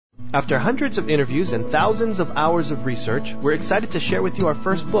After hundreds of interviews and thousands of hours of research, we're excited to share with you our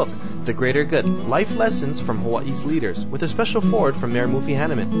first book, The Greater Good, Life Lessons from Hawaii's Leaders, with a special foreword from Mayor Mufi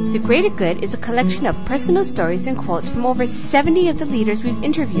Hanneman. The Greater Good is a collection of personal stories and quotes from over 70 of the leaders we've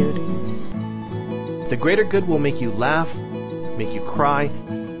interviewed. The Greater Good will make you laugh, make you cry,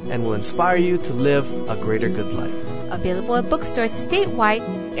 and will inspire you to live a greater good life. Available at bookstores statewide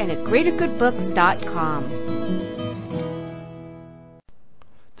and at greatergoodbooks.com.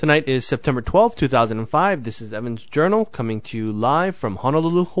 Tonight is September 12th, 2005. This is Evan's Journal coming to you live from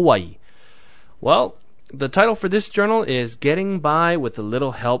Honolulu, Hawaii. Well, the title for this journal is Getting By with a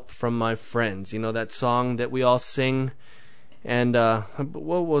Little Help from My Friends. You know that song that we all sing? And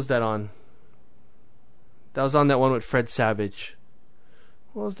what was that on? That was on that one with Fred Savage.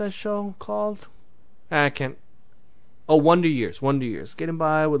 What was that show called? I can't. Oh, Wonder Years. Wonder Years. Getting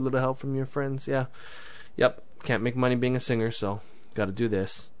by with a little help from your friends. Yeah. Yep. Can't make money being a singer, so got to do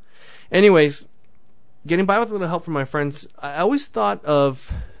this. Anyways, getting by with a little help from my friends. I always thought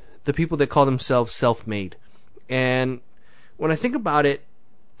of the people that call themselves self-made. And when I think about it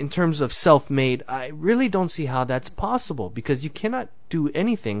in terms of self-made, I really don't see how that's possible, because you cannot do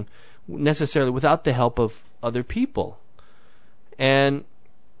anything necessarily without the help of other people. And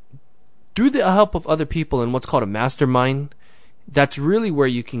through the help of other people in what's called a mastermind, that's really where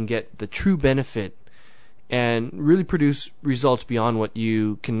you can get the true benefit and really produce results beyond what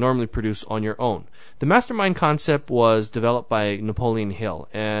you can normally produce on your own. The mastermind concept was developed by Napoleon Hill,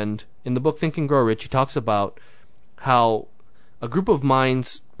 and in the book Think and Grow Rich, he talks about how a group of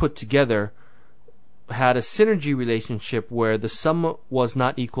minds put together had a synergy relationship where the sum was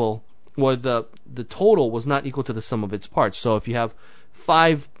not equal, or the total was not equal to the sum of its parts. So if you have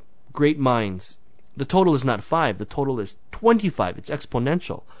 5 great minds, the total is not 5, the total is 25. It's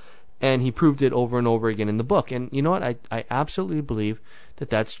exponential. And he proved it over and over again in the book. And you know what? I absolutely believe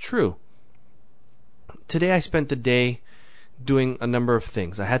that that's true. Today I spent the day doing a number of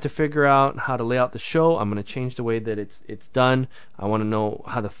things. I had to figure out how to lay out the show. I'm going to change the way that it's done. I want to know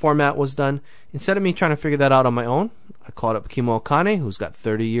how the format was done. Instead of me trying to figure that out on my own, I called up Kimo Okane, who's got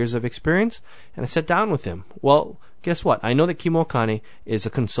 30 years of experience, and I sat down with him. Well, guess what? I know that Kimo Okane is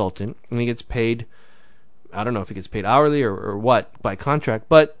a consultant, and he gets paid, I don't know if he gets paid hourly or what, by contract,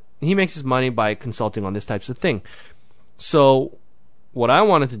 but he makes his money by consulting on this types of thing. So what I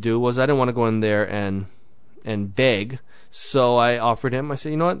wanted to do was I didn't want to go in there and beg. So I offered him, I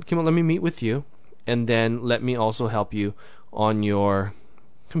said, you know what, Kimo, let me meet with you, and then let me also help you on your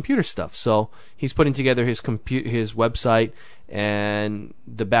computer stuff. So he's putting together his website and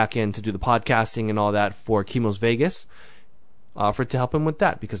the back end to do the podcasting and all that for Kimo's Vegas. Offered to help him with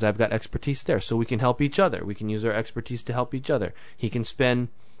that because I've got expertise there. So we can help each other. We can use our expertise to help each other. He can spend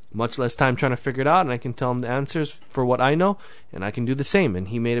much less time trying to figure it out, and I can tell him the answers for what I know, and I can do the same. And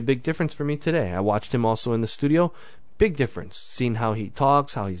he made a big difference for me today. I watched him also in the studio. Big difference. Seeing how he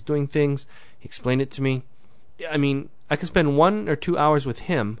talks, how he's doing things. He explained it to me. I mean, I could spend 1 or 2 hours with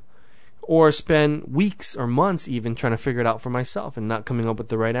him, or spend weeks or months even trying to figure it out for myself and not coming up with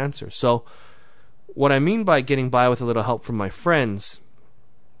the right answer. So what I mean by getting by with a little help from my friends,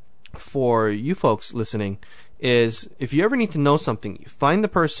 for you folks listening, is if you ever need to know something, you find the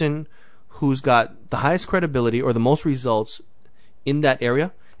person who's got the highest credibility or the most results in that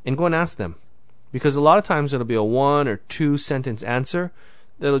area and go and ask them. Because a lot of times it'll be a 1 or 2 sentence answer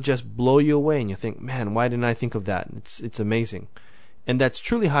that'll just blow you away, and you think, man, why didn't I think of that? It's amazing. And that's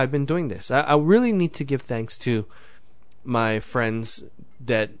truly how I've been doing this. I really need to give thanks to my friends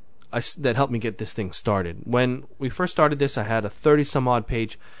that helped me get this thing started. When we first started this, I had a 30-some-odd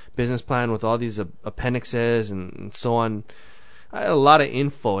page business plan with all these appendixes and so on. I had a lot of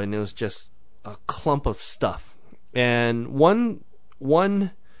info, and it was just a clump of stuff. And one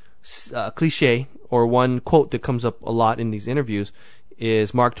cliche or one quote that comes up a lot in these interviews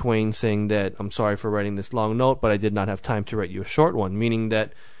is Mark Twain saying that, I'm sorry for writing this long note, but I did not have time to write you a short one, meaning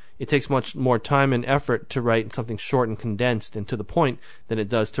that it takes much more time and effort to write something short and condensed and to the point than it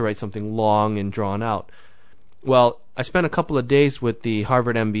does to write something long and drawn out. Well, I spent a couple of days with the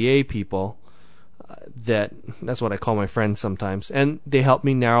Harvard MBA people, that's what I call my friends sometimes, and they helped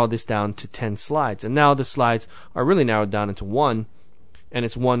me narrow this down to 10 slides. And now the slides are really narrowed down into 1, and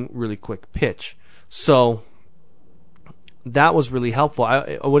it's 1 really quick pitch. So that was really helpful.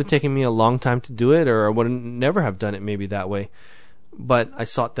 It would have taken me a long time to do it, or I would never have done it maybe that way. But I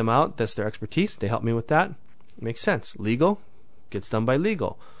sought them out. That's their expertise. They helped me with that. It makes sense. Legal gets done by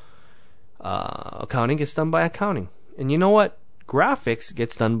legal. Accounting gets done by accounting. And you know what? Graphics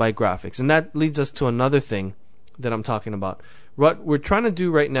gets done by graphics. And that leads us to another thing that I'm talking about. What we're trying to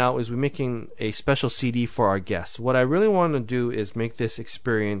do right now is we're making a special CD for our guests. What I really want to do is make this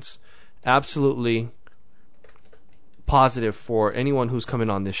experience absolutely positive for anyone who's coming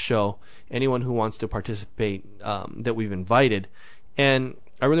on this show, anyone who wants to participate that we've invited. And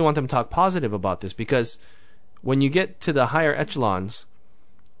I really want them to talk positive about this, because when you get to the higher echelons,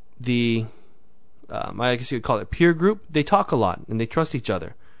 I guess you could call it peer group, they talk a lot and they trust each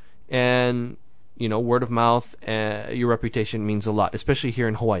other. And, word of mouth, your reputation means a lot, especially here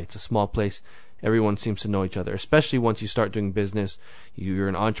in Hawaii. It's a small place. Everyone seems to know each other, especially once you start doing business. You're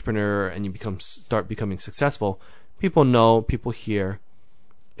an entrepreneur and you start becoming successful. People know, people hear,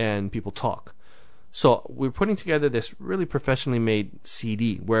 and people talk. So we're putting together this really professionally made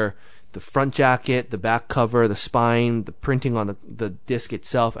CD where the front jacket, the back cover, the spine, the printing on the disc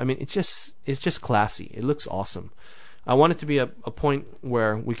itself, I mean, it's just classy. It looks awesome. I want it to be a point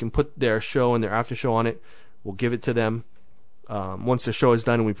where we can put their show and their after show on it. We'll give it to them once the show is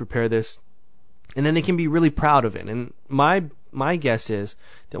done and we prepare this. And then they can be really proud of it. And my guess is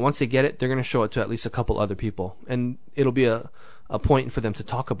that once they get it, they're going to show it to at least a couple other people. And it'll be a point for them to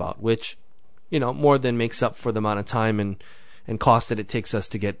talk about, which, more than makes up for the amount of time and cost that it takes us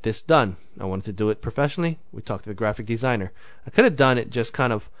to get this done. I wanted to do it professionally. We talked to the graphic designer. I could have done it just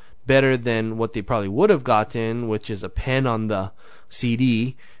kind of better than what they probably would have gotten, which is a pen on the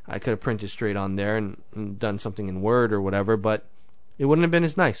CD. I could have printed straight on there and done something in Word or whatever, but it wouldn't have been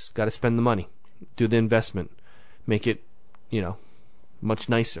as nice. Got to spend the money, do the investment, make it, much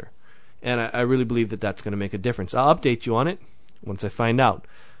nicer. And I really believe that that's going to make a difference. I'll update you on it once I find out.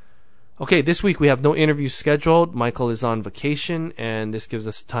 Okay, this week we have no interviews scheduled. Michael is on vacation, and this gives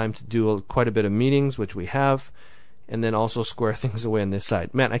us time to do quite a bit of meetings, which we have, and then also square things away on this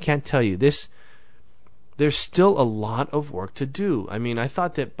side. Man, I can't tell you this. There's still a lot of work to do. I mean, I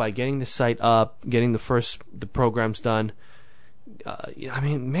thought that by getting the site up, getting the programs done,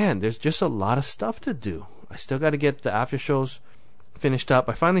 there's just a lot of stuff to do. I still got to get the after shows finished up.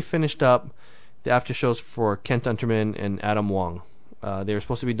 I finally finished up the after shows for Kent Unterman and Adam Wong. They were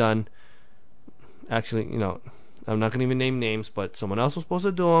supposed to be done. Actually, I'm not going to even name names, but someone else was supposed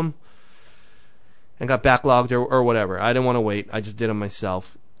to do them and got backlogged or whatever. I didn't want to wait. I just did them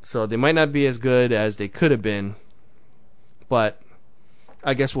myself. So they might not be as good as they could have been, but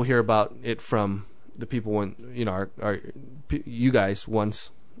I guess we'll hear about it from the people when, you guys, once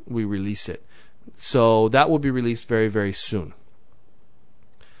we release it. So that will be released very, very soon.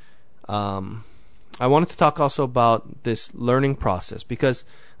 I wanted to talk also about this learning process, because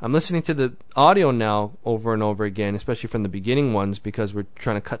I'm listening to the audio now over and over again, especially from the beginning ones, because we're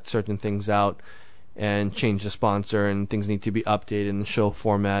trying to cut certain things out and change the sponsor, and things need to be updated in the show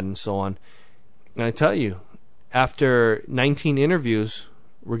format and so on. And I tell you, after 19 interviews,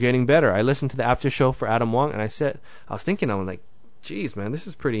 we're getting better. I listened to the after show for Adam Wong, and I was like, geez, man, this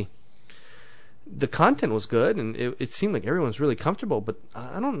is pretty... The content was good, and it seemed like everyone's really comfortable, but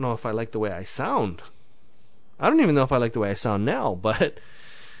I don't know if I like the way I sound. I don't even know if I like the way I sound now, but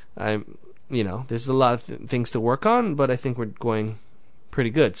there's a lot of things to work on, but I think we're going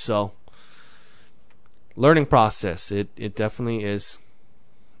pretty good. So, learning process. It definitely is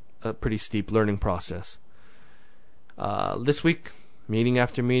a pretty steep learning process. This week, meeting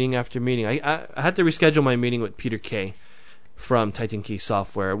after meeting after meeting. I had to reschedule my meeting with Peter Kay from Titan Key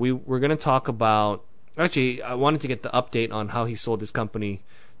Software. We were going to talk about... Actually, I wanted to get the update on how he sold his company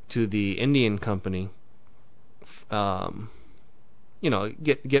to the Indian company. Get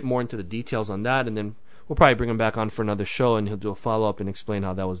more into the details on that, and then we'll probably bring him back on for another show, and he'll do a follow-up and explain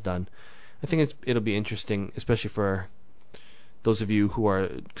how that was done. I think it'll be interesting, especially for those of you who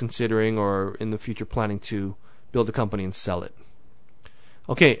are considering or in the future planning to build a company and sell it.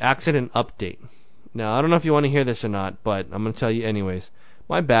 Okay, accident update. Now, I don't know if you want to hear this or not, but I'm going to tell you anyways.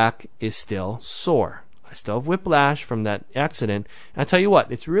 My back is still sore. I still have whiplash from that accident. And I tell you what,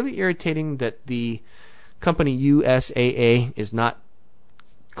 it's really irritating that the company USAA is not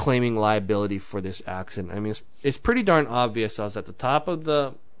claiming liability for this accident. I mean, it's pretty darn obvious. I was at the top of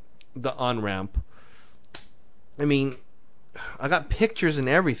the on-ramp. I mean, I got pictures and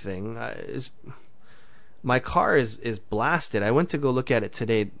everything. My car is blasted. I went to go look at it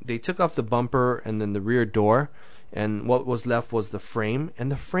today. They took off the bumper and then the rear door, and what was left was the frame,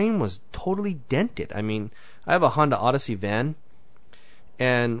 and the frame was totally dented. I mean, I have a Honda Odyssey van,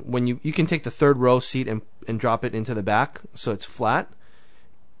 and when you can take the third row seat and drop it into the back so it's flat.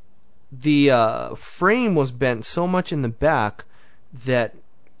 The frame was bent so much in the back that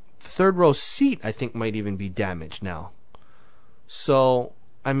third row seat, I think, might even be damaged now. So,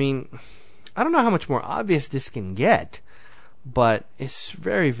 I mean, I don't know how much more obvious this can get, but it's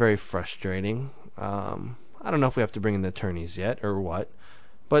very, very frustrating. I don't know if we have to bring in the attorneys yet or what,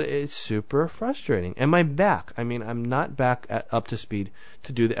 but it's super frustrating. And my back, I mean, I'm not back up to speed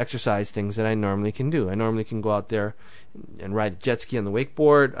to do the exercise things that I normally can do. I normally can go out there and ride a jet ski on the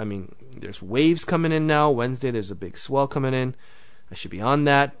wakeboard. I mean, there's waves coming in now. Wednesday, there's a big swell coming in. I should be on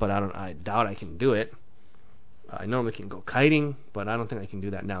that, but I doubt I can do it. I normally can go kiting, but I don't think I can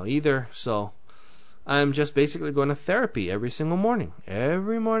do that now either. So I'm just basically going to therapy every single morning.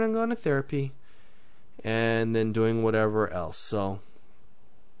 Every morning I'm going to therapy and then doing whatever else. So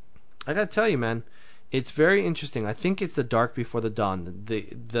I got to tell you, man, it's very interesting. I think it's the dark before the dawn.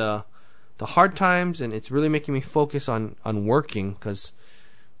 The hard times, and it's really making me focus on working, because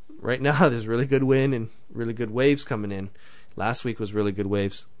right now there's really good wind and really good waves coming in. Last week was really good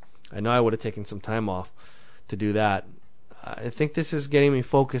waves. I know I would have taken some time off to do that. I think this is getting me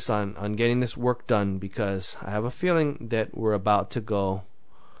focused on getting this work done, because I have a feeling that we're about to go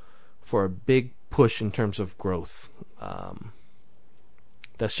for a big push in terms of growth.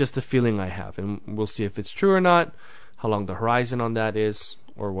 That's just the feeling I have, and we'll see if it's true or not, how long the horizon on that is,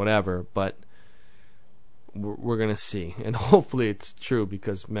 or whatever, but we're going to see. And hopefully it's true,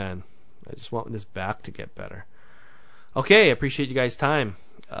 because, man, I just want this back to get better. Okay, I appreciate you guys' time.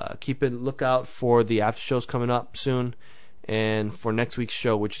 Keep a lookout for the after shows coming up soon, and for next week's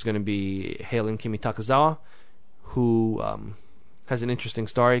show, which is going to be Hale and Kimi Takazawa, who has an interesting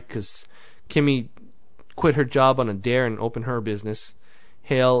story, because Kimi quit her job on a dare and opened her business.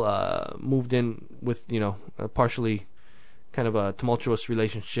 Hale moved in with, a partially kind of a tumultuous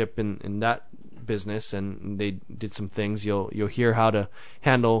relationship in that business, and they did some things. You'll hear how to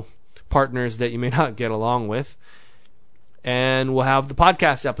handle partners that you may not get along with. And we'll have the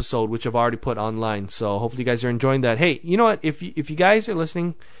podcast episode, which I've already put online. So hopefully you guys are enjoying that. Hey, you know what? If you guys are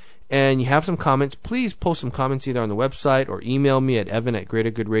listening and you have some comments, please post some comments either on the website or email me at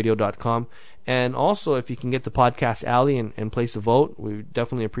evan@greatergoodradio.com. And also, if you can get the Podcast Alley and place a vote, we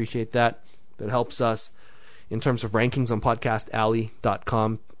definitely appreciate that. That helps us in terms of rankings on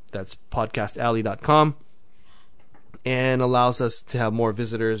podcastalley.com. That's podcastalley.com. And allows us to have more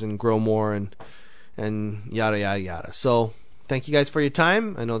visitors and grow more and yada, yada, yada. So thank you guys for your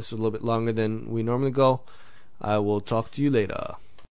time. I know this was a little bit longer than we normally go. I will talk to you later.